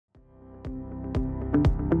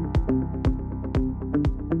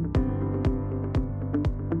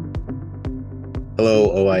Hello,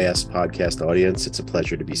 OIS podcast audience. It's a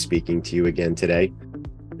pleasure to be speaking to you again today.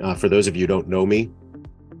 For those of you who don't know me,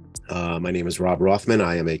 my name is Rob Rothman.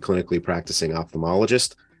 I am a clinically practicing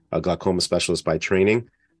ophthalmologist, a glaucoma specialist by training.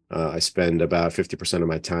 I spend about 50% of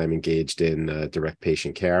my time engaged in direct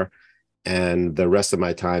patient care, and the rest of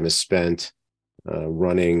my time is spent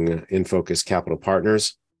running InFocus Capital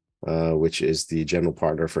Partners, which is the general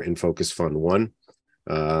partner for InFocus Fund 1.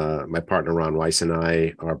 My partner Ron Weiss and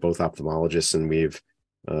I are both ophthalmologists, and we've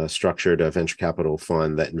structured a venture capital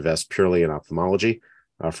fund that invests purely in ophthalmology.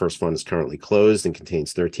 Our first fund is currently closed and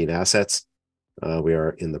contains 13 assets. We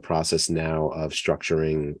are in the process now of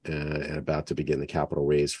structuring and about to begin the capital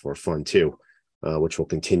raise for Fund 2, which will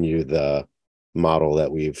continue the model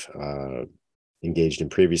that we've engaged in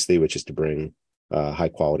previously, which is to bring a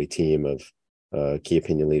high-quality team of key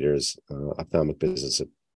opinion leaders, ophthalmic business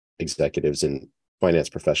executives, and finance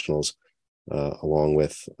professionals, along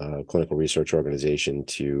with a clinical research organization,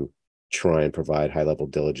 to try and provide high-level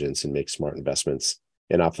diligence and make smart investments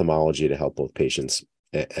in ophthalmology to help both patients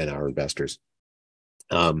and our investors.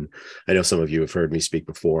 I know some of you have heard me speak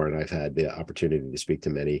before, and I've had the opportunity to speak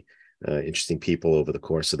to many interesting people over the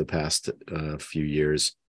course of the past few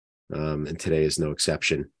years, and today is no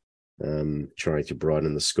exception. Trying to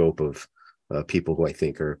broaden the scope of people who I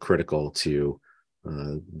think are critical to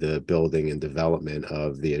the building and development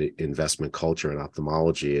of the investment culture in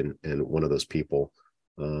ophthalmology. And one of those people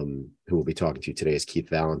who we'll be talking to today is Keith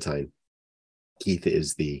Valentine. Keith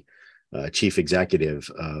is the chief executive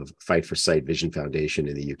of Fight for Sight Vision Foundation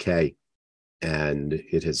in the UK. And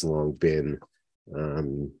it has long been,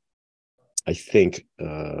 I think, I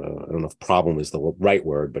don't know if problem is the right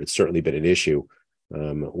word, but it's certainly been an issue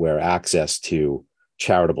where access to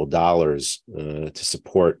charitable dollars to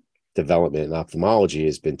support development in ophthalmology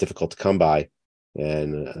has been difficult to come by,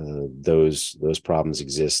 and those problems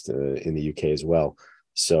exist in the UK as well.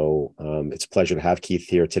 So it's a pleasure to have Keith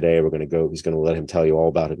here today. He's going to let him tell you all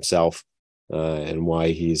about himself and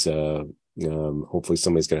why he's hopefully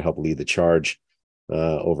somebody's going to help lead the charge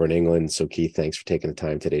over in England. So Keith, thanks for taking the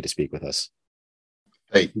time today to speak with us.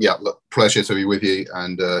 Hey, yeah, look, pleasure to be with you,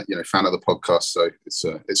 and fan of the podcast.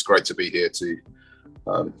 So it's great to be here to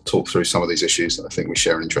talk through some of these issues that I think we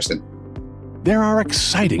share an interest in. There are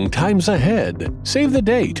exciting times ahead. Save the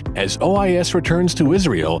date as OIS returns to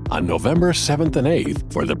Israel on November 7th and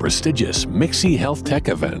 8th for the prestigious MIXI Health Tech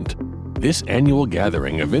event. This annual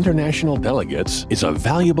gathering of international delegates is a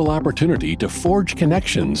valuable opportunity to forge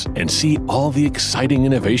connections and see all the exciting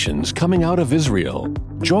innovations coming out of Israel.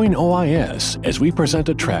 Join OIS as we present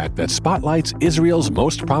a track that spotlights Israel's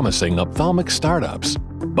most promising ophthalmic startups.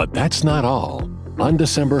 But that's not all. On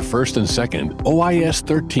December 1st and 2nd, OIS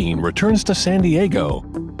 13 returns to San Diego.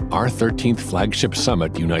 Our 13th flagship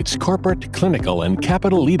summit unites corporate, clinical, and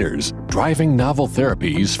capital leaders, driving novel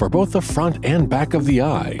therapies for both the front and back of the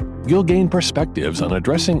eye. You'll gain perspectives on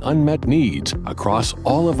addressing unmet needs across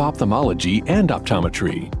all of ophthalmology and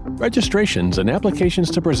optometry. Registrations and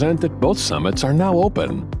applications to present at both summits are now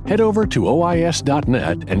open. Head over to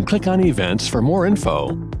OIS.net and click on events for more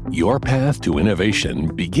info. Your path to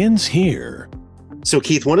innovation begins here. So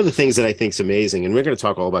Keith, one of the things that I think is amazing, and we're going to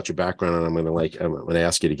talk all about your background, and I'm going to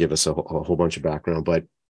ask you to give us a whole bunch of background, but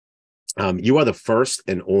you are the first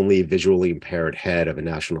and only visually impaired head of a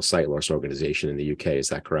national sight loss organization in the UK. Is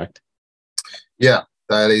that correct? Yeah,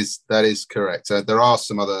 that is correct. There are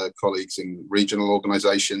some other colleagues in regional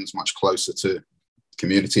organizations much closer to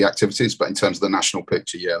community activities, but in terms of the national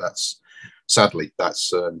picture, yeah, that's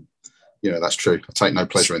true. I take no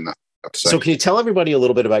pleasure in that. So can you tell everybody a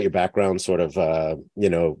little bit about your background, sort of,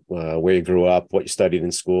 where you grew up, what you studied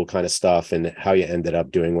in school kind of stuff, and how you ended up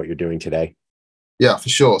doing what you're doing today? Yeah, for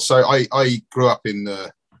sure. So I grew up in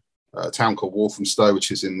a town called Walthamstow, which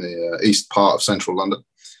is in the east part of central London.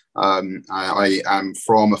 I am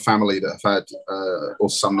from a family that have had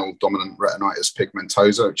autosomal dominant retinitis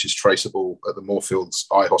pigmentosa, which is traceable at the Moorfields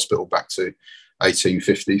Eye Hospital back to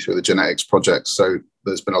 1850 through the genetics project. So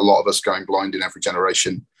there's been a lot of us going blind in every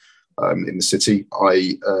generation in the city.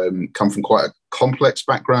 I come from quite a complex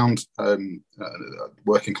background,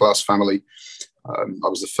 working class family. I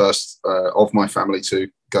was the first of my family to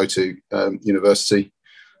go to university,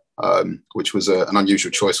 which was an unusual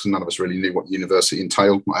choice because none of us really knew what university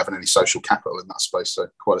entailed, not having any social capital in that space. So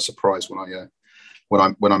quite a surprise when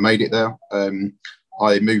I made it there.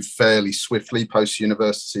 I moved fairly swiftly post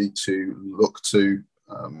university to look to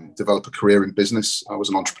develop a career in business. I was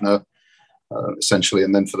an entrepreneur. Essentially,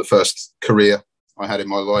 and then for the first career I had in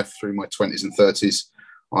my life through my 20s and 30s,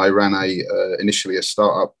 I ran initially a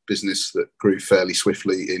startup business that grew fairly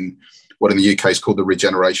swiftly in what in the UK is called the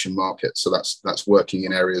regeneration market. So that's working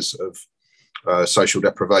in areas of social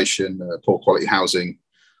deprivation, poor quality housing.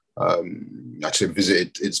 Actually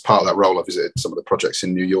visited, it's part of that role, I visited some of the projects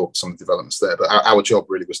in New York, some of the developments there, but our job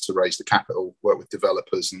really was to raise the capital, work with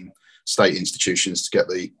developers and state institutions to get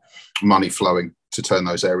the money flowing to turn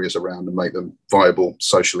those areas around and make them viable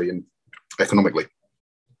socially and economically.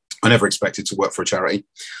 I never expected to work for a charity.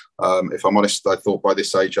 If I'm honest, I thought by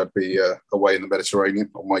this age I'd be away in the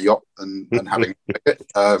Mediterranean on my yacht and having it.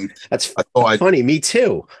 That's funny. Me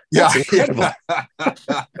too. That's incredible.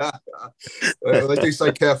 They do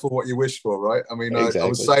say careful what you wish for, right? I mean,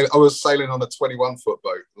 exactly. I was sailing on a 21-foot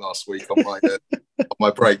boat last week on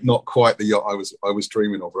my break. Not quite the yacht I was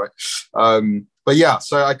dreaming of, right? But yeah,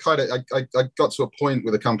 so I got to a point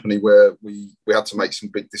with a company where we had to make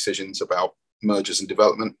some big decisions about mergers and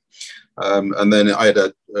development, and then I had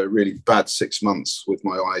a really bad 6 months with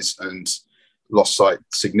my eyes and lost sight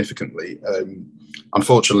significantly.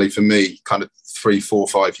 Unfortunately for me, kind of 3, 4,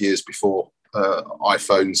 5 years before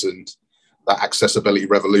iPhones and that accessibility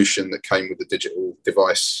revolution that came with the digital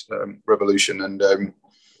device revolution, and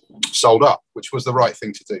sold up, which was the right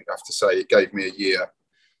thing to do. I have to say, it gave me a year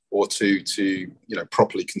or two to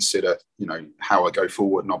properly consider how I go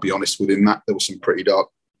forward. And I'll be honest, within that there was some pretty dark,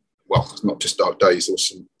 well, not just dark days, there were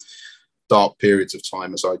some dark periods of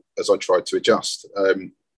time as I tried to adjust.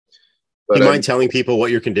 Do you mind telling people what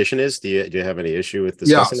your condition is? Do you have any issue with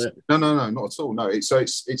discussing that? No, not at all. No,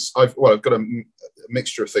 I've got a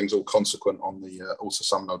mixture of things, all consequent on the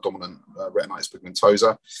autosomal dominant retinitis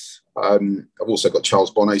pigmentosa. I've also got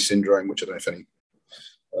Charles Bonnet syndrome, which I don't know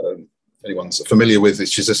if anyone's familiar with.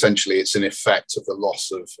 It's just essentially it's an effect of the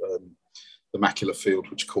loss of the macular field,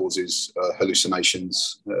 which causes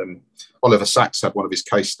hallucinations. Oliver Sacks had one of his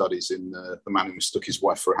case studies in The Man Who Mistook His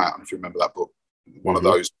Wife for a Hat, and if you remember that book, one of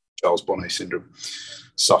those Charles Bonnet syndrome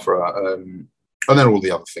sufferer, and then all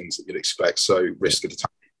the other things that you'd expect. So risk of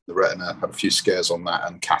attacking the retina, had a few scares on that,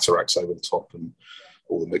 and cataracts over the top, and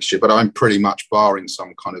all the mixture. But I'm pretty much barring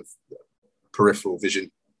some kind of peripheral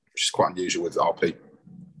vision, which is quite unusual with RP.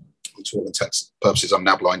 To all intents and purposes, I'm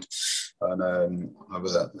now blind, and I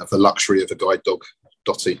have the luxury of a guide dog,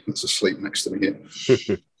 Dottie, that's asleep next to me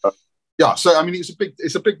here. Yeah, so I mean,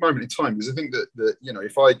 it's a big moment in time, because I think that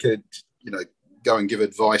if I could go and give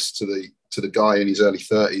advice to the guy in his early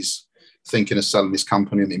 30s thinking of selling his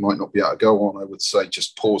company and he might not be able to go on, I would say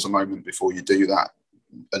just pause a moment before you do that,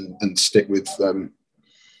 and stick with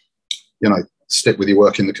your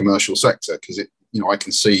work in the commercial sector, because I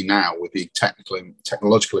can see now with the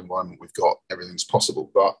technological environment we've got, everything's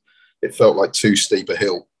possible, but it felt like too steep a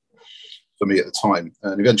hill for me at the time.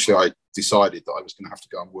 And eventually I decided that I was going to have to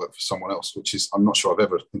go and work for someone else, which is, I'm not sure I've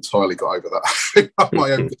ever entirely got over that.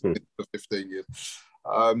 My own business for 15 years.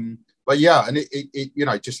 But yeah, and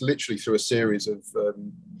it just literally through a series of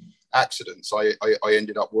accidents, I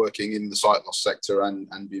ended up working in the sight loss sector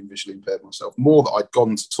and being visually impaired myself. More that I'd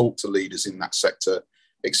gone to talk to leaders in that sector,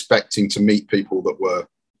 expecting to meet people that were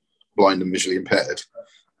blind and visually impaired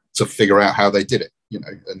to figure out how they did it,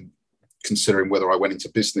 and considering whether I went into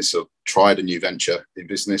business or tried a new venture in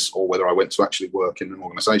business, or whether I went to actually work in an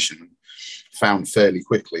organization, and found fairly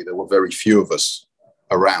quickly there were very few of us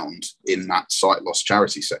around in that sight loss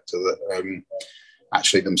charity sector that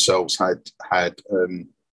actually themselves had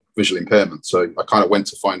visual impairment. So I kind of went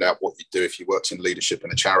to find out what you'd do if you worked in leadership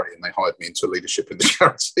in a charity, and they hired me into leadership in the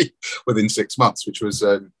charity within 6 months, which was,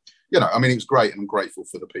 it was great, and I'm grateful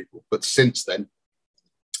for the people. But since then,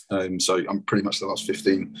 so I'm pretty much the last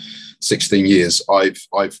 15, 16 years,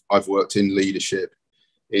 I've worked in leadership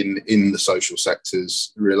in the social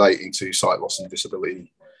sectors relating to sight loss and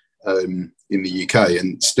disability in the UK,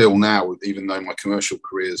 and still now, even though my commercial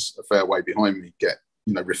career is a fair way behind me, get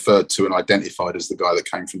referred to and identified as the guy that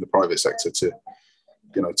came from the private sector to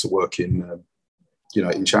work in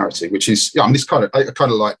in charity, which is I kind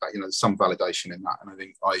of like that. There's some validation in that, and I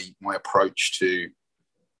think my approach to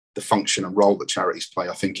the function and role that charities play,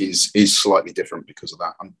 I think, is slightly different because of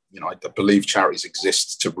that. I believe charities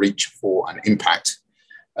exist to reach for an impact,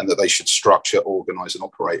 and that they should structure, organise, and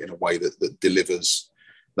operate in a way that delivers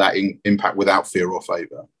that impact without fear or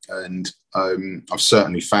favour. And I've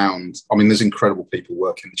certainly found, there's incredible people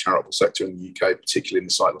working in the charitable sector in the UK, particularly in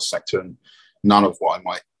the sight loss sector, and none of what I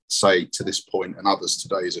might say to this point and others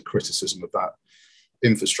today is a criticism of that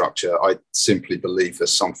infrastructure. I simply believe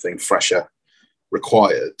there's something fresher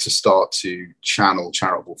required to start to channel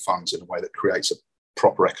charitable funds in a way that creates a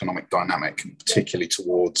proper economic dynamic, and particularly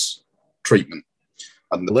towards treatment.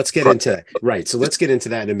 And let's get into that. Right. So let's get into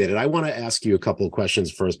that in a minute. I want to ask you a couple of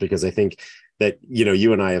questions first, because I think that,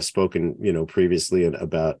 you and I have spoken, previously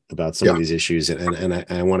about some of these issues, and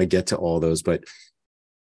I want to get to all those, but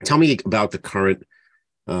tell me about the current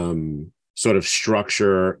sort of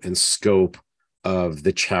structure and scope of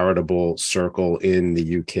the charitable circle in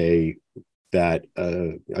the UK that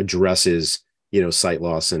addresses, sight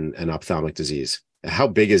loss and ophthalmic disease? How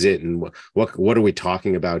big is it, and what are we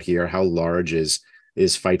talking about here? How large is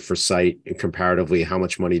Fight for Sight, and comparatively, how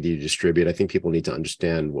much money do you distribute? I think people need to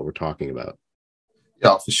understand what we're talking about.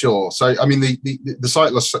 Yeah, for sure. So, I mean, the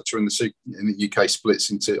sight loss sector in the UK splits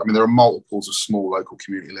into, I mean, there are multiples of small local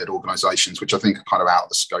community-led organisations, which I think are kind of out of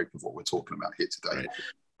the scope of what we're talking about here today.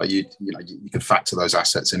 Right. You could factor those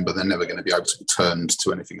assets in, but they're never going to be able to be turned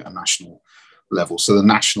to anything at a national level. So the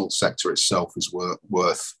national sector itself is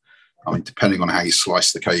worth, I mean, depending on how you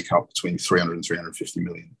slice the cake up, between 300 and 350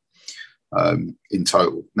 million in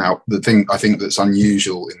total. Now, the thing I think that's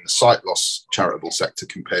unusual in the sight loss charitable sector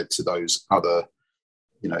compared to those other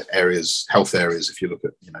areas, health areas, if you look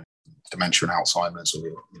at, dementia and Alzheimer's, or,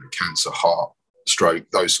 cancer, heart, stroke,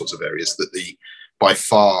 those sorts of areas, that by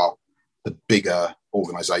far the bigger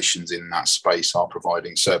organisations in that space are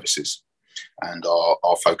providing services and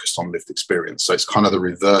are focused on lived experience. So it's kind of the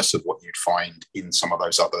reverse of what you'd find in some of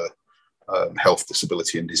those other health,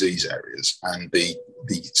 disability and disease areas. And the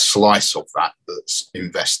slice of that that's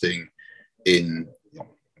investing in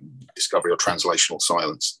discovery or translational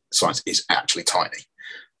science is actually tiny.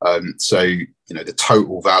 So, the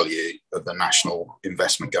total value of the national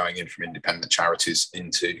investment going in from independent charities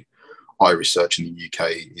into eye research in the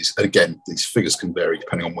UK is, again, these figures can vary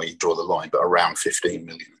depending on where you draw the line, but around 15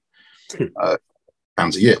 million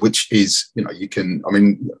pounds a year, which is,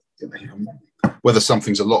 whether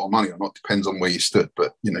something's a lot of money or not depends on where you stood.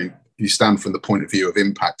 But, you stand from the point of view of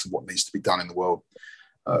impact of what needs to be done in the world.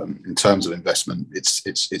 In terms of investment,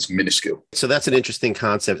 it's minuscule. So that's an interesting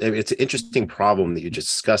concept. I mean, it's an interesting problem that you just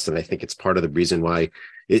discussed, and I think it's part of the reason why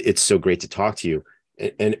it's so great to talk to you.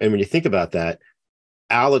 And when you think about that,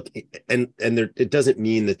 it doesn't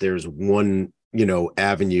mean that there's one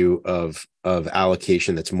avenue of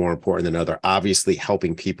allocation that's more important than another. Obviously,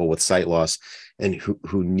 helping people with sight loss and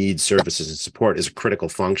who need services and support is a critical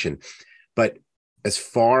function. But as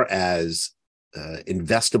far as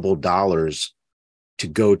investable dollars to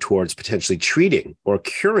go towards potentially treating or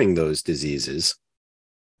curing those diseases,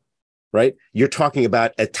 right? You're talking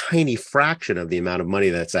about a tiny fraction of the amount of money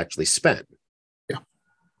that's actually spent. Yeah.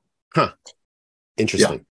 Huh.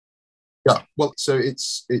 Interesting. Yeah. Well, so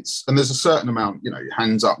it's, and there's a certain amount,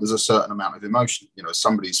 hands up, there's a certain amount of emotion,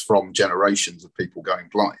 somebody's from generations of people going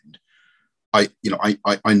blind. I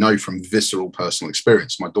know from visceral personal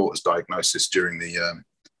experience, my daughter's diagnosis during the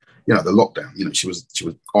lockdown, she was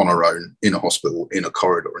on her own in a hospital in a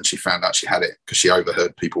corridor, and she found out she had it because she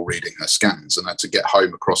overheard people reading her scans and had to get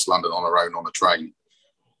home across London on her own on a train,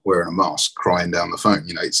 wearing a mask, crying down the phone.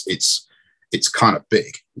 It's kind of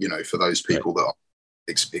big, for those people that are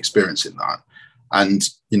experiencing that. And,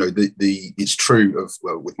 it's true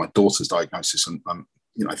with my daughter's diagnosis, and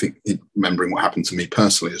I think remembering what happened to me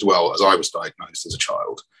personally as well, as I was diagnosed as a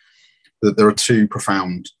child, that there are two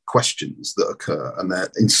profound questions that occur, and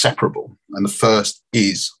they're inseparable. And the first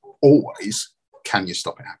is always, can you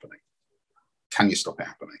stop it happening? Can you stop it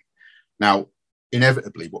happening? Now,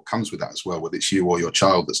 inevitably, what comes with that as well, whether it's you or your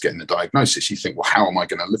child that's getting the diagnosis, you think, well, how am I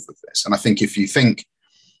going to live with this? And I think if you think,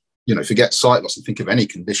 forget sight loss and think of any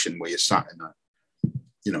condition where you're sat in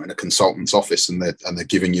a consultant's office and they're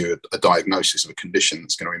giving you a diagnosis of a condition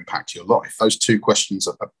that's going to impact your life, those two questions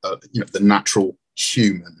are the natural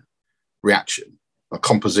human reaction, a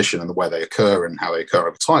composition and the way they occur and how they occur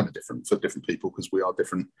over time are different for different people because we are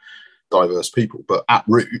different, diverse people. But at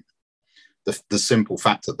root, the simple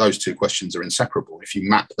fact that those two questions are inseparable, if you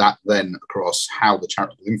map that then across how the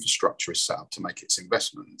charitable infrastructure is set up to make its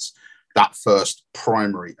investments, that first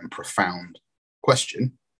primary and profound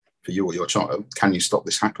question for you or your child, can you stop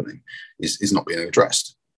this happening, is not being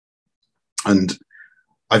addressed. And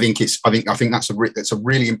I think that's a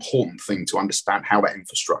really important thing to understand how that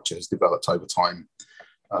infrastructure has developed over time,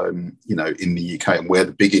 in the UK, and where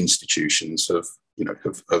the big institutions have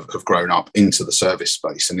grown up into the service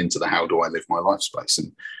space and into the how do I live my life space.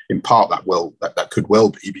 And in part that could well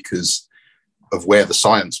be because of where the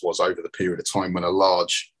science was over the period of time when a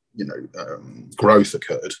large growth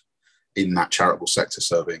occurred in that charitable sector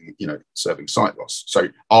serving sight loss. So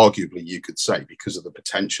arguably you could say, because of the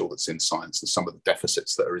potential that's in science and some of the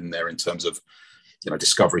deficits that are in there in terms of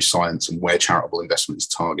discovery science and where charitable investment is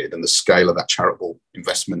targeted and the scale of that charitable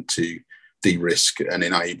investment to de-risk and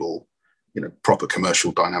enable proper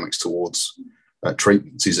commercial dynamics towards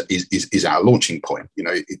treatments is our launching point.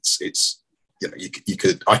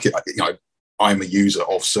 I'm a user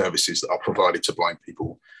of services that are provided to blind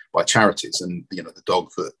people by charities, and the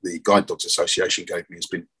dog that the Guide Dogs Association gave me has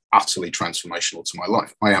been utterly transformational to my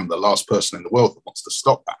life. I am the last person in the world that wants to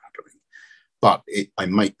stop that happening. But I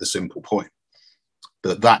make the simple point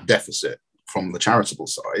that that deficit from the charitable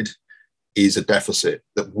side is a deficit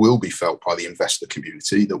that will be felt by the investor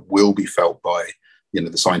community, that will be felt by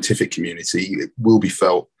the scientific community. It will be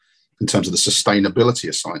felt in terms of the sustainability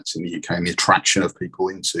of science in the UK and the attraction of people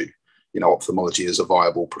into ophthalmology as a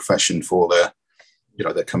viable profession for their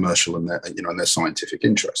commercial and their scientific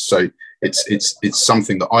interests. So it's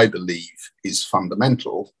something that I believe is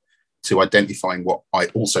fundamental to identifying what I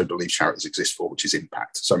also believe charities exist for, which is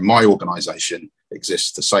impact. So my organisation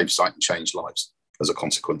exists to save sight and change lives as a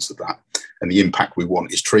consequence of that. And the impact we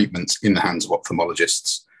want is treatments in the hands of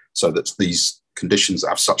ophthalmologists, so that these conditions that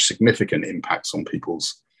have such significant impacts on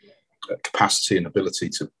people's capacity and ability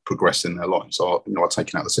to progress in their lives are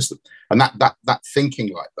taken out of the system. And that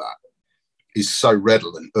thinking like that is so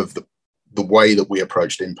redolent of the way that we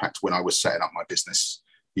approached impact when I was setting up my business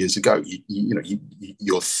years ago.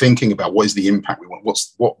 You're thinking about what is the impact we want,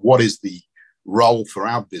 what is the role for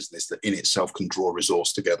our business that in itself can draw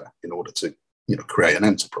resource together in order to create an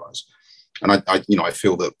enterprise. And I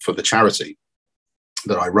feel that for the charity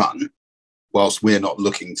that I run, whilst we're not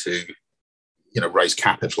looking to raise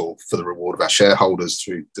capital for the reward of our shareholders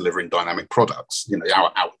through delivering dynamic products,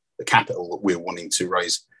 the capital that we're wanting to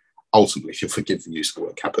raise ultimately, if you'll forgive the use of the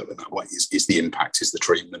word capital in that way, is the impact, is the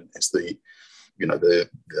treatment, is the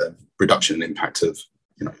reduction and impact of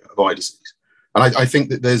eye disease. And I think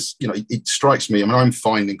that there's it strikes me, I'm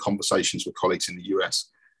finding conversations with colleagues in the US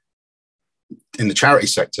in the charity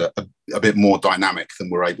sector a bit more dynamic than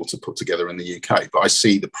we're able to put together in the UK. But I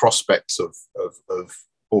see the prospects of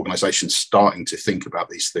organisations starting to think about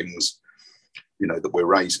these things, that we're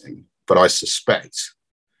raising. But I suspect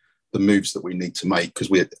the moves that we need to make, because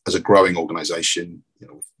we're, as a growing organisation, we've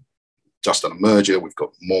just done a merger, we've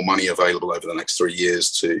got more money available over the next 3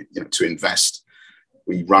 years to invest.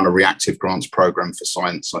 We run a reactive grants program for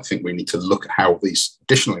science. I think we need to look at how these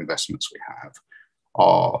additional investments we have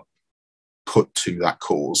are put to that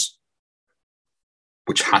cause,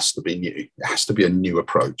 which has to be new. It has to be a new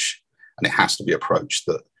approach, and it has to be an approach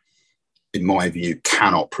that, in my view,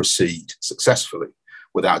 cannot proceed successfully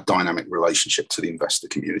without a dynamic relationship to the investor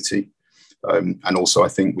community. And also, I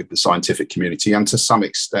think, with the scientific community and to some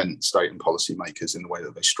extent state and policy makers in the way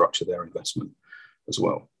that they structure their investment as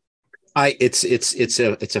well. It's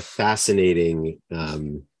a fascinating,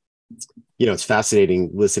 it's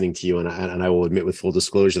fascinating listening to you. And I will admit with full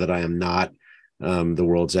disclosure that I am not the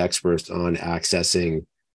world's expert on accessing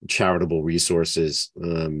charitable resources.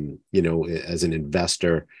 As an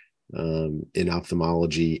investor in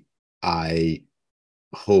ophthalmology, I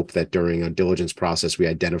hope that during a diligence process, we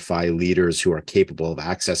identify leaders who are capable of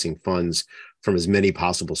accessing funds from as many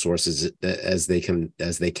possible sources as they can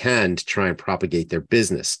to try and propagate their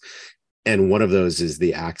business. And one of those is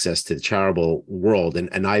the access to the charitable world.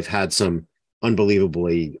 And I've had some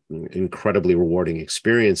unbelievably, incredibly rewarding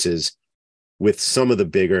experiences with some of the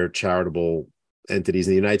bigger charitable entities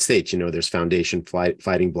in the United States. There's Foundation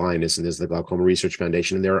Fighting Blindness, and there's the Glaucoma Research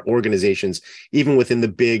Foundation. And there are organizations, even within the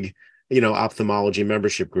big, ophthalmology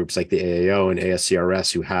membership groups like the AAO and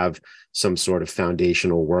ASCRS, who have some sort of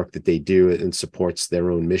foundational work that they do and supports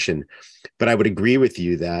their own mission. But I would agree with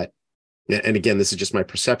you that, and again, this is just my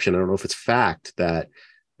perception, I don't know if it's fact, that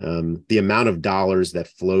the amount of dollars that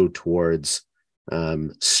flow towards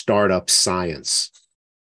startup science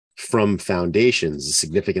from foundations is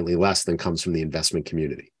significantly less than comes from the investment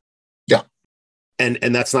community. Yeah.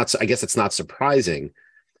 And that's not, I guess it's not surprising,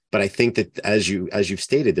 but I think that as you've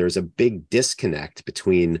stated, there's a big disconnect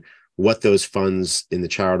between what those funds in the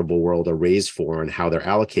charitable world are raised for and how they're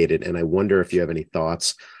allocated. And I wonder if you have any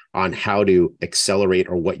thoughts on how to accelerate,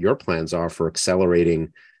 or what your plans are for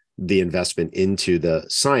accelerating the investment into the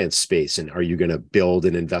science space. And are you going to build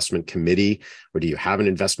an investment committee, or do you have an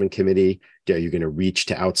investment committee? Are you going to reach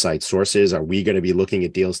to outside sources? Are we going to be looking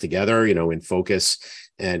at deals together, in Focus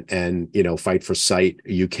and Fight for Sight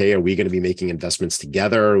UK? Are we going to be making investments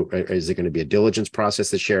together? Or is it going to be a diligence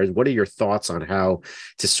process that shares? What are your thoughts on how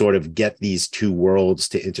to sort of get these two worlds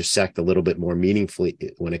to intersect a little bit more meaningfully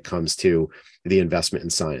when it comes to the investment in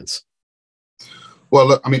science? Well,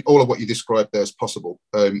 look, all of what you described there is possible.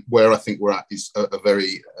 Where I think we're at is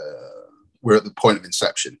we're at the point of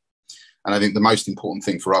inception. And I think the most important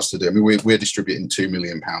thing for us to do, we're distributing £2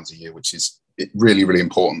 million a year, which is really, really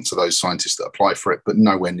important to those scientists that apply for it, but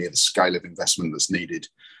nowhere near the scale of investment that's needed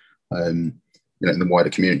in the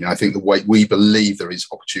wider community. And I think the way we believe there is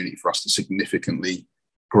opportunity for us to significantly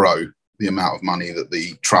grow the amount of money that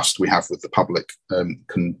the trust we have with the public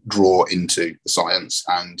can draw into the science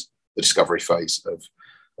and the discovery phase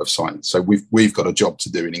of of science. So we've got a job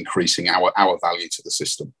to do in increasing our value to the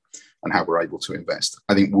system and how we're able to invest.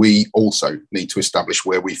 I think we also need to establish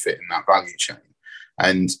where we fit in that value chain.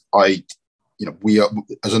 And we are,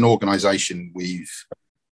 as an organisation, we've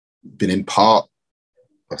been in part.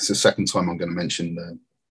 That's the second time I'm going to mention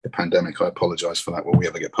the pandemic. I apologise for that when we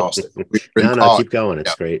ever get past it. No, keep going.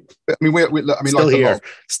 It's great. I mean, still like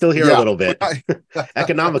here, a little bit.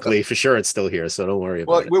 Economically, for sure, it's still here. So don't worry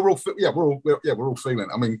about it. We're all feeling it.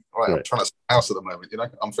 I mean, right. I'm trying to sell a house at the moment.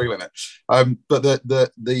 I'm feeling it. But the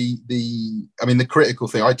critical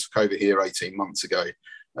thing. I took over here 18 months ago.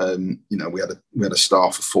 We had a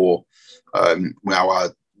staff of 4. Our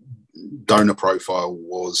donor profile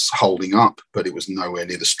was holding up, but it was nowhere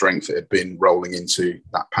near the strength it had been rolling into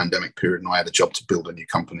that pandemic period. And I had a job to build a new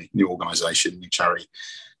company, new organisation, new charity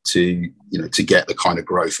to get the kind of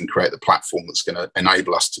growth and create the platform that's going to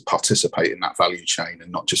enable us to participate in that value chain and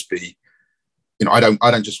not just be, I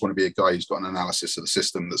don't just want to be a guy who's got an analysis of the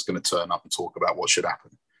system that's going to turn up and talk about what should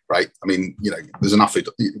happen. Right. I mean, there's enough.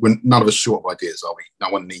 None of us short of ideas, are we? No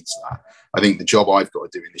one needs that. I think the job I've got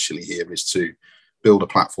to do initially here is to build a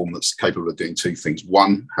platform that's capable of doing 2 things.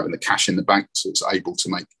 1, having the cash in the bank so it's able to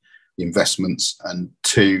make the investments, and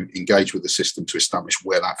 2, engage with the system to establish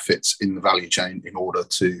where that fits in the value chain in order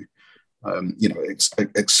to,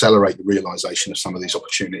 accelerate the realization of some of these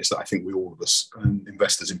opportunities that I think all of us,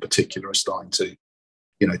 investors in particular, are starting to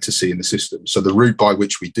see in the system. So the route by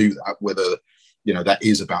which we do that, whether that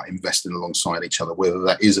is about investing alongside each other, whether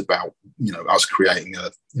that is about us creating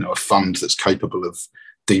a fund that's capable of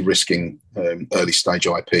de-risking early stage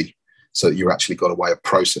IP, so that you've actually got a way of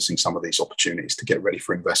processing some of these opportunities to get ready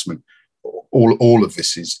for investment. All of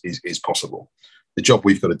this is possible. The job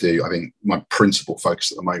we've got to do, I think, my principal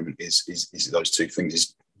focus at the moment is those 2 things: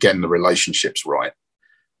 is getting the relationships right,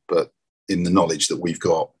 but in the knowledge that we've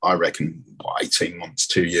got, I reckon 18 months,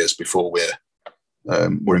 2 years before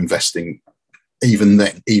we're investing. Even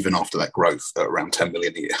then, even after that growth, at around 10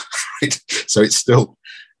 million a year, right? So it's still,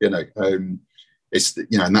 and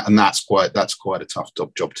that's quite a tough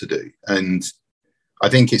job to do. And I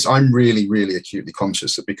think I'm really, really acutely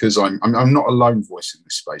conscious that because I'm not a lone voice in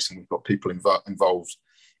this space, and we've got people involved,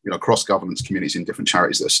 across governance communities in different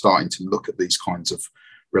charities that are starting to look at these kinds of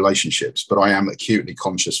relationships. But I am acutely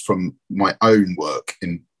conscious from my own work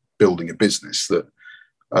in building a business that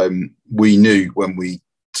we knew when we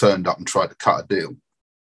turned up and tried to cut a deal,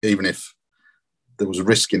 even if there was a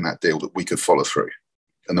risk in that deal, that we could follow through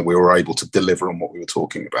and that we were able to deliver on what we were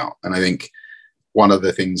talking about. And I think one of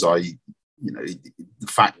the things the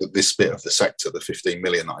fact that this bit of the sector, the 15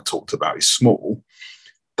 million that I talked about, is small,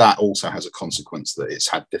 that also has a consequence that it's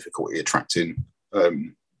had difficulty attracting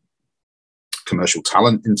commercial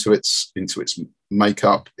talent into its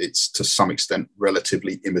makeup. It's to some extent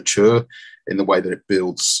relatively immature in the way that it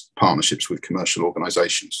builds partnerships with commercial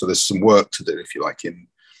organisations. So there's some work to do, if you like, in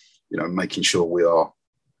making sure we are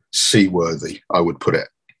seaworthy, I would put it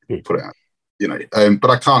out. But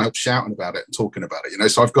I can't help shouting about it and talking about it.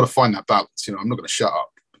 So I've got to find that balance. I'm not going to shut up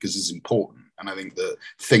because it's important, and I think that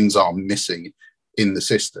things are missing in the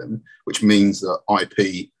system, which means that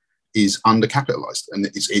IP is undercapitalized, and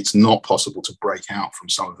it's not possible to break out from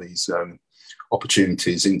some of these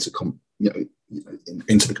opportunities into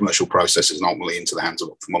the commercial processes and ultimately into the hands of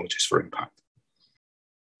ophthalmologists for impact.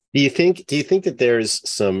 Do you think that there's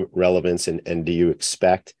some relevance, and do you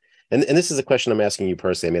expect? And this is a question I'm asking you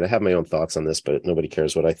personally. I mean, I have my own thoughts on this, but nobody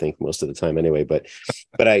cares what I think most of the time anyway. But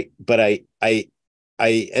I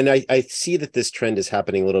see that this trend is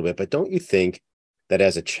happening a little bit. But don't you think that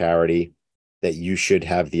as a charity, that you should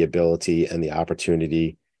have the ability and the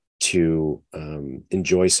opportunity to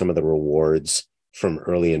enjoy some of the rewards from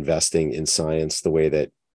early investing in science, the way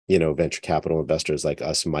that venture capital investors like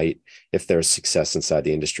us might, if there's success inside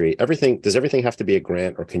the industry? Does everything have to be a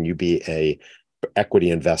grant, or can you be a equity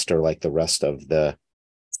investor like the rest of the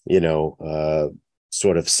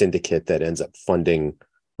sort of syndicate that ends up funding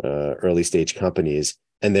early stage companies,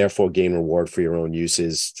 and therefore gain reward for your own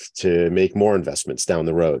uses to make more investments down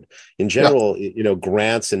the road? In general,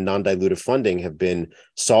 grants and non-dilutive funding have been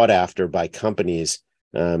sought after by companies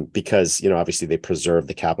because, obviously they preserve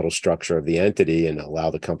the capital structure of the entity and allow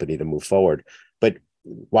the company to move forward. But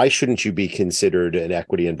why shouldn't you be considered an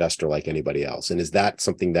equity investor like anybody else? And is that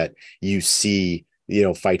something that you see,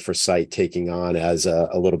 Fight for Sight taking on as a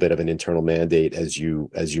little bit of an internal mandate as you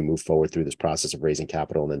move forward through this process of raising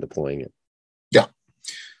capital and then deploying it? Yeah.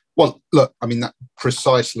 Well, look, I mean, that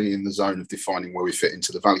precisely in the zone of defining where we fit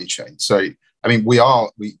into the value chain. So, I mean, we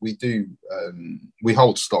hold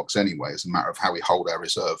stocks anyway as a matter of how we hold our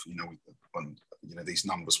reserve. these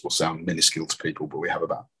numbers will sound minuscule to people, but we have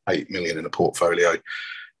about 8 million in a portfolio,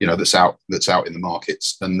 that's out in the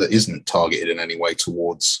markets and that isn't targeted in any way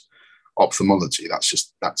towards ophthalmology.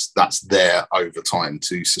 That's there over time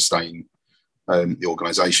to sustain the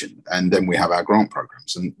organization. And then we have our grant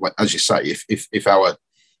programs. And as you say, if our,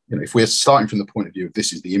 if we're starting from the point of view of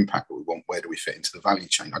this is the impact that we want, where do we fit into the value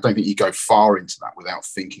chain? I don't think you go far into that without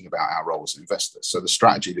thinking about our role as investors. So the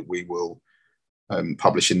strategy that we will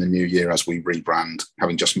publish in the new year as we rebrand,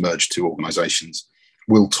 having just merged two organizations,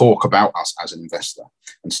 will talk about us as an investor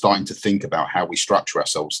and starting to think about how we structure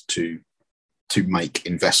ourselves to make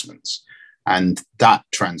investments. And that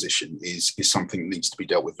transition is something that needs to be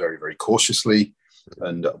dealt with very, very cautiously.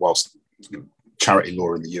 And whilst charity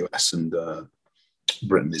law in the US and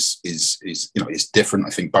Britain is different, I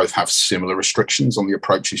think both have similar restrictions on the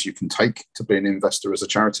approaches you can take to be an investor as a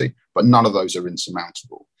charity, but none of those are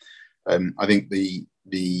insurmountable. I think the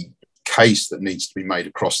case that needs to be made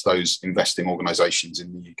across those investing organisations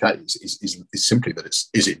in the UK is simply that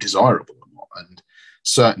is it desirable or not? And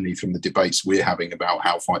certainly from the debates we're having about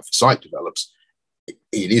how Fight for Sight develops,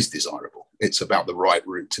 it is desirable. It's about the right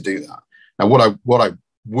route to do that. Now, what I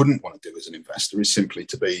wouldn't want to do as an investor is simply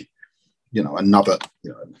to be, another,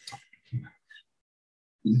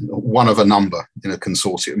 one of a number in a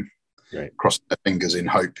consortium, right, crossing their fingers in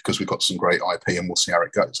hope because we've got some great IP and we'll see how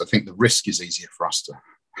it goes. I think the risk is easier for us to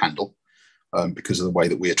handle because of the way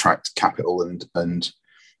that we attract capital and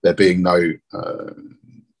there being no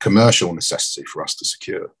commercial necessity for us to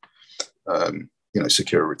secure a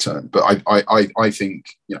return. But I think,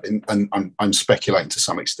 and I'm speculating to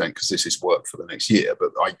some extent because this is work for the next year,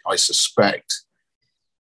 but I suspect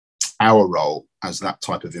our role as that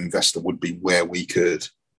type of investor would be where we could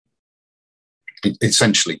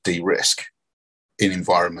essentially de-risk in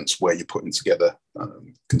environments where you're putting together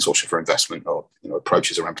consortia for investment or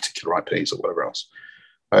approaches around particular IPs or whatever else.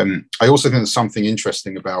 I also think there's something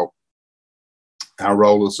interesting about our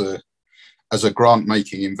role as a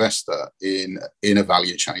grant-making investor in a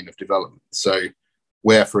value chain of development. So,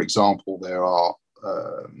 where, for example, there are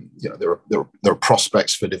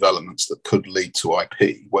prospects for developments that could lead to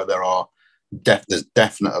IP, where there's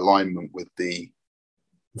definite alignment with the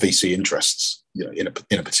VC interests. In a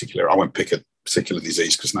particular, I won't pick a particular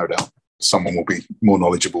disease because no doubt someone will be more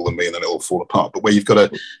knowledgeable than me and then it'll fall apart. But where you've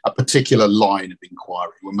got a particular line of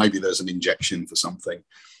inquiry, where maybe there's an injection for something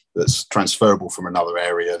that's transferable from another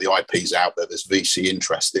area, the IP's out there, there's VC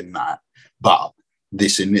interest in that, but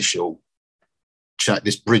this initial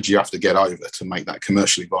this bridge you have to get over to make that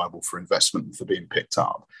commercially viable for investment and for being picked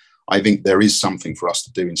up. I think there is something for us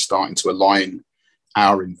to do in starting to align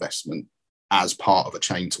our investment as part of a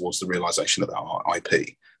chain towards the realization of our IP.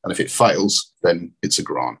 And if it fails, then it's a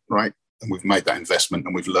grant, right? And we've made that investment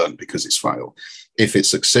and we've learned because it's failed. If it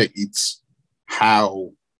succeeds,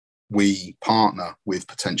 how we partner with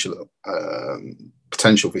potential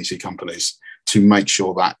VC companies to make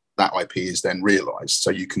sure that that IP is then realized.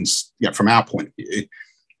 So you can, from our point of view,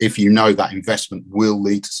 if you know that investment will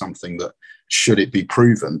lead to something that, should it be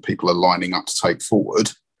proven, people are lining up to take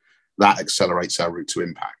forward, that accelerates our route to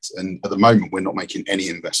impact. And at the moment, we're not making any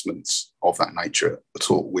investments of that nature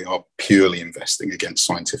at all. We are purely investing against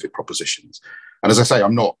scientific propositions. And as I say,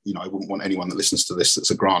 I'm not, I wouldn't want anyone that listens to this that's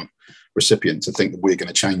a grant recipient to think that we're going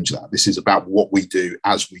to change that. This is about what we do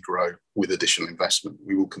as we grow with additional investment.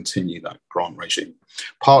 We will continue that grant regime,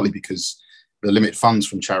 partly because the limited funds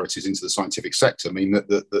from charities into the scientific sector mean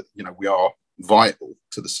that we are vital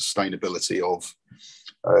to the sustainability of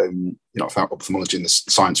ophthalmology and the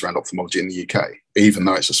science around ophthalmology in the UK. Even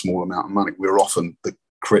though it's a small amount of money, we're often the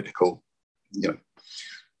critical,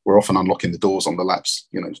 we're often unlocking the doors on the labs,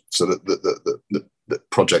 so that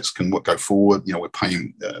projects can go forward. We're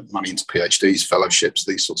paying money into PhDs, fellowships,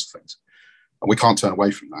 these sorts of things. And we can't turn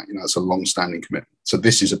away from that. It's a long-standing commitment. So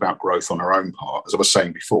this is about growth on our own part. As I was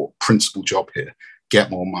saying before, principal job here,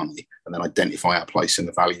 get more money and then identify our place in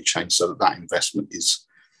the value chain so that that investment is,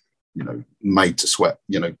 made to sweat,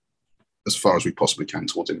 as far as we possibly can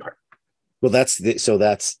towards impact. Well,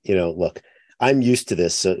 look, I'm used to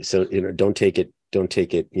this. So don't take it,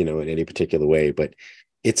 in any particular way, but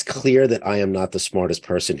it's clear that I am not the smartest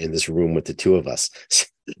person in this room with the two of us.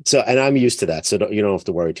 So, and I'm used to that. So you don't have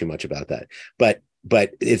to worry too much about that. But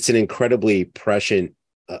it's an incredibly prescient,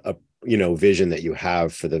 vision that you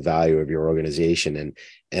have for the value of your organization.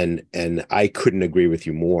 And I couldn't agree with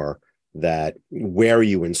you more that where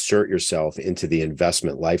you insert yourself into the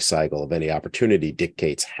investment life cycle of any opportunity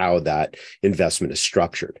dictates how that investment is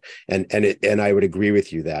structured. And I would agree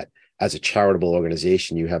with you that as a charitable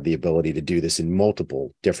organization, you have the ability to do this in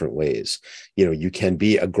multiple different ways. You can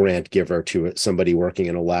be a grant giver to somebody working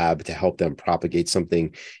in a lab to help them propagate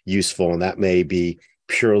something useful, and that may be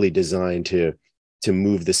purely designed to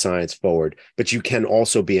move the science forward. But you can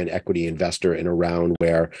also be an equity investor in a round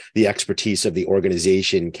where the expertise of the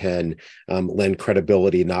organization can lend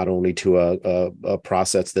credibility not only to a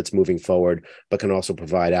process that's moving forward, but can also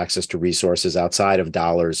provide access to resources outside of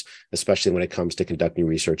dollars, especially when it comes to conducting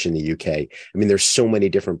research in the UK. I mean, there's so many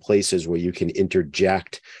different places where you can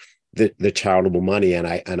interject the charitable money. And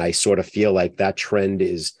I sort of feel like that trend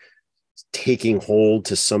is taking hold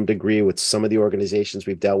to some degree with some of the organizations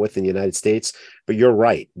we've dealt with in the United States. But you're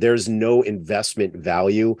right. There's no investment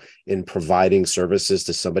value in providing services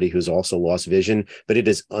to somebody who's also lost vision, but it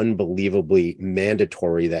is unbelievably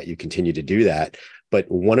mandatory that you continue to do that. But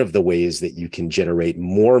one of the ways that you can generate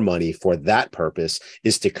more money for that purpose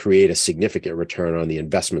is to create a significant return on the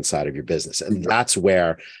investment side of your business. And that's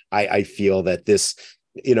where I feel that this,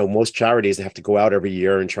 most charities have to go out every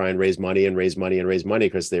year and try and raise money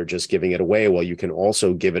because they're just giving it away. Well, you can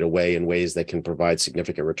also give it away in ways that can provide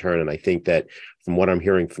significant return. And I think that from what I'm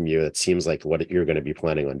hearing from you, it seems like what you're going to be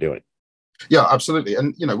planning on doing. Yeah, absolutely.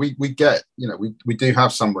 And, we get, we do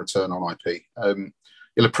have some return on IP.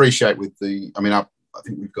 You'll appreciate with I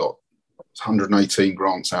think we've got 118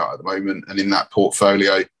 grants out at the moment. And in that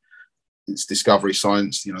portfolio, it's discovery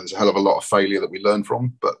science. There's a hell of a lot of failure that we learn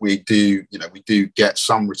from, but we do get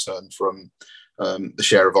some return from the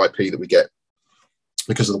share of IP that we get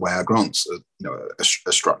because of the way our grants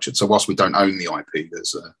are structured. So whilst we don't own the IP,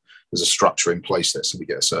 there's a structure in place there, so we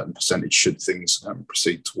get a certain percentage should things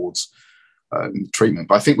proceed towards treatment.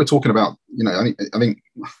 But I think we're talking about, I think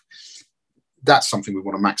that's something we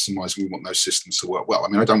want to maximise, and we want those systems to work well. I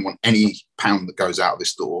mean, I don't want any pound that goes out of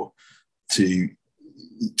this door to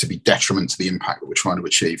be detriment to the impact that we're trying to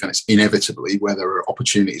achieve. And it's inevitably where there are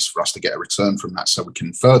opportunities for us to get a return from that so we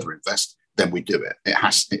can further invest, then we do it. It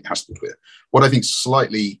has to be clear. What I think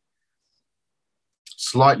slightly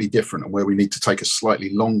different, and where we need to take a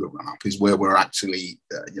slightly longer run up, is where we're actually,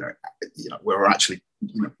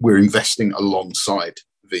 we're investing alongside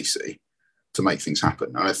VC to make things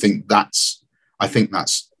happen. And I think that's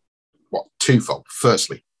twofold.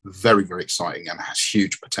 Firstly, very, very exciting and has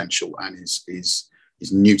huge potential, and is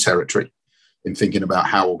new territory in thinking about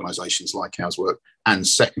how organizations like ours work. And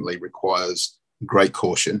secondly, requires great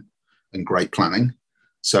caution and great planning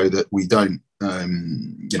so that we don't,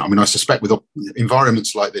 I suspect with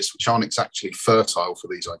environments like this, which aren't exactly fertile for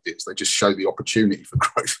these ideas, they just show the opportunity for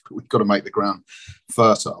growth, but we've got to make the ground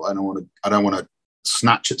fertile. I don't want to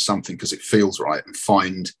snatch at something because it feels right and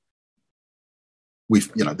find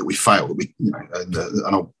that we fail, that we,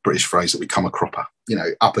 an old British phrase, that we come a cropper,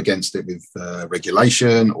 up against it with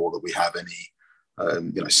regulation, or that we have any,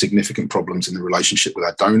 significant problems in the relationship with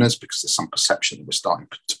our donors because there's some perception that we're starting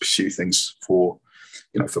to pursue things for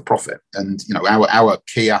profit. And, our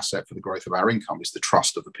key asset for the growth of our income is the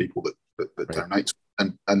trust of the people that right. donate,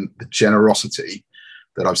 and the generosity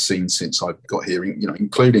that I've seen since I've got here,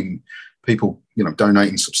 including people,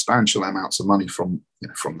 donating substantial amounts of money from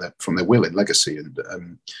their will in legacy.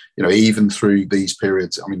 And, even through these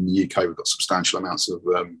periods, in the UK, we've got substantial amounts of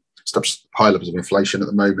high levels of inflation at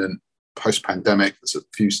the moment, post-pandemic. There's a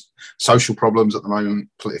few social problems at the moment,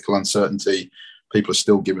 political uncertainty. People are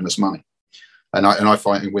still giving us money. And I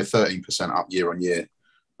find we're 13% up year on year,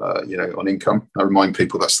 on income. I remind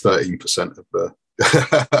people that's 13% of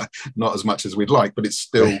the, not as much as we'd like, but it's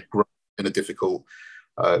still growing in a difficult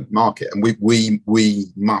market. And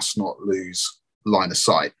we must not lose line of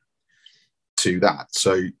sight to that.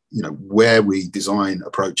 So, where we design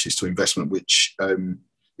approaches to investment, which,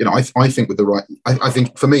 I think with the right, I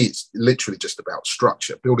think for me, it's literally just about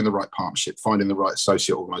structure, building the right partnership, finding the right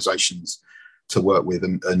associate organizations to work with,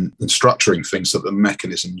 and structuring things so that the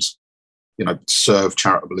mechanisms, serve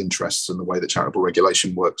charitable interests and the way that charitable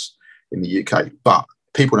regulation works in the UK. But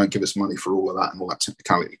people don't give us money for all of that and all that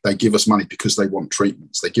technicality. They give us money because they want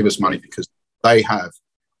treatments. They give us money because they have,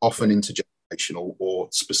 often intergenerational or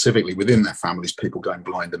specifically within their families, people going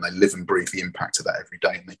blind, and they live and breathe the impact of that every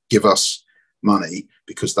day. And they give us money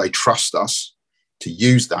because they trust us to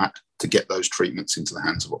use that to get those treatments into the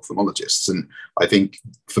hands of ophthalmologists. And I think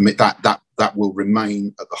for me, that will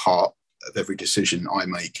remain at the heart of every decision I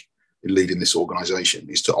make in leading this organization,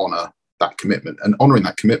 is to honor that commitment. And honoring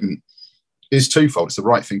that commitment is twofold. It's the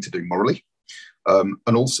right thing to do morally.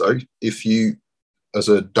 And also, if you, as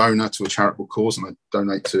a donor to a charitable cause, and I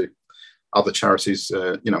donate to other charities,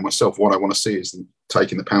 myself, what I want to see is them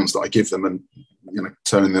taking the pounds that I give them and,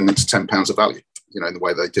 turning them into £10 of value, in the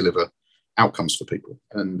way they deliver outcomes for people.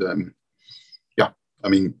 And I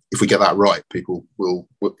mean, if we get that right, people will,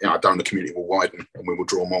 our donor community will widen, and we will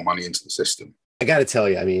draw more money into the system. I got to tell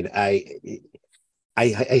you, I mean, I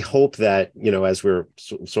hope that, as we're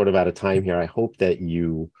sort of out of time here, I hope that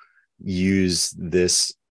you use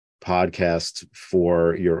this podcast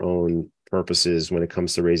for your own purposes when it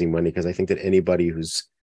comes to raising money, because I think that anybody who's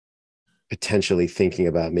potentially thinking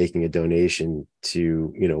about making a donation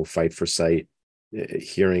to, Fight for Sight,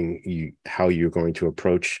 hearing how you're going to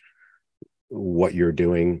approach what you're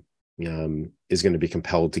doing, is going to be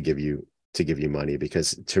compelled to give you money.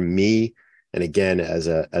 Because to me, and again, as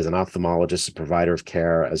an ophthalmologist, a provider of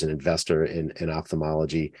care, as an investor in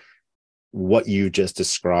ophthalmology, what you just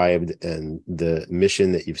described and the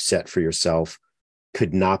mission that you've set for yourself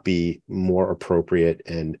could not be more appropriate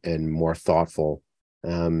and more thoughtful. I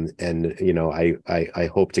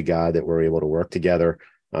hope to God that we're able to work together,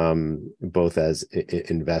 both as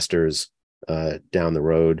investors down the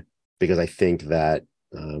road, because I think that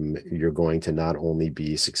you're going to not only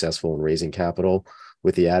be successful in raising capital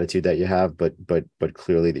with the attitude that you have, but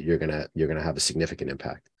clearly that you're gonna have a significant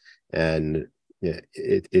impact. And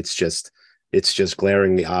it's just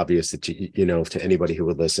glaringly obvious that to anybody who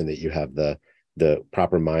would listen, that you have the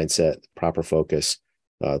proper mindset, proper focus,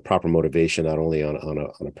 proper motivation, not only on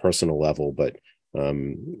a personal level, but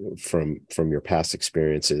from your past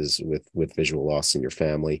experiences with visual loss in your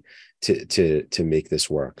family to make this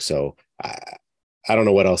work. So I don't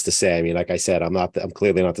know what else to say. I mean, like I said, I'm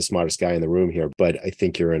clearly not the smartest guy in the room here, but I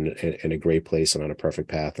think you're in a great place and on a perfect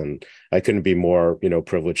path. And I couldn't be more,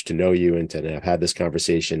 privileged to know you and to have had this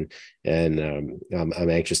conversation. And I'm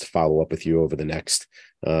anxious to follow up with you over the next,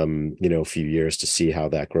 few years to see how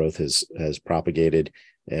that growth has propagated.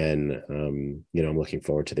 And, I'm looking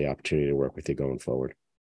forward to the opportunity to work with you going forward.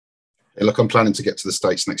 Hey, look, I'm planning to get to the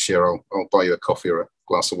States next year. I'll buy you a coffee or a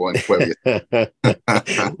glass of wine.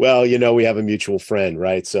 Well, we have a mutual friend,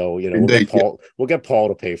 right? So, Indeed, we'll get Paul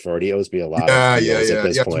to pay for it. He owes me a lot of meals at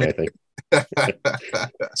this point, I think.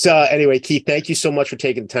 So anyway, Keith, thank you so much for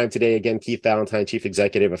taking the time today. Again, Keith Valentine, Chief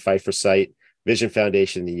Executive of Fight for Sight Vision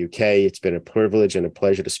Foundation in the UK. It's been a privilege and a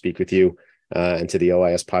pleasure to speak with you. And to the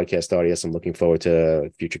OIS podcast audience, I'm looking forward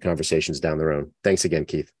to future conversations down the road. Thanks again,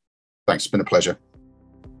 Keith. Thanks. It's been a pleasure.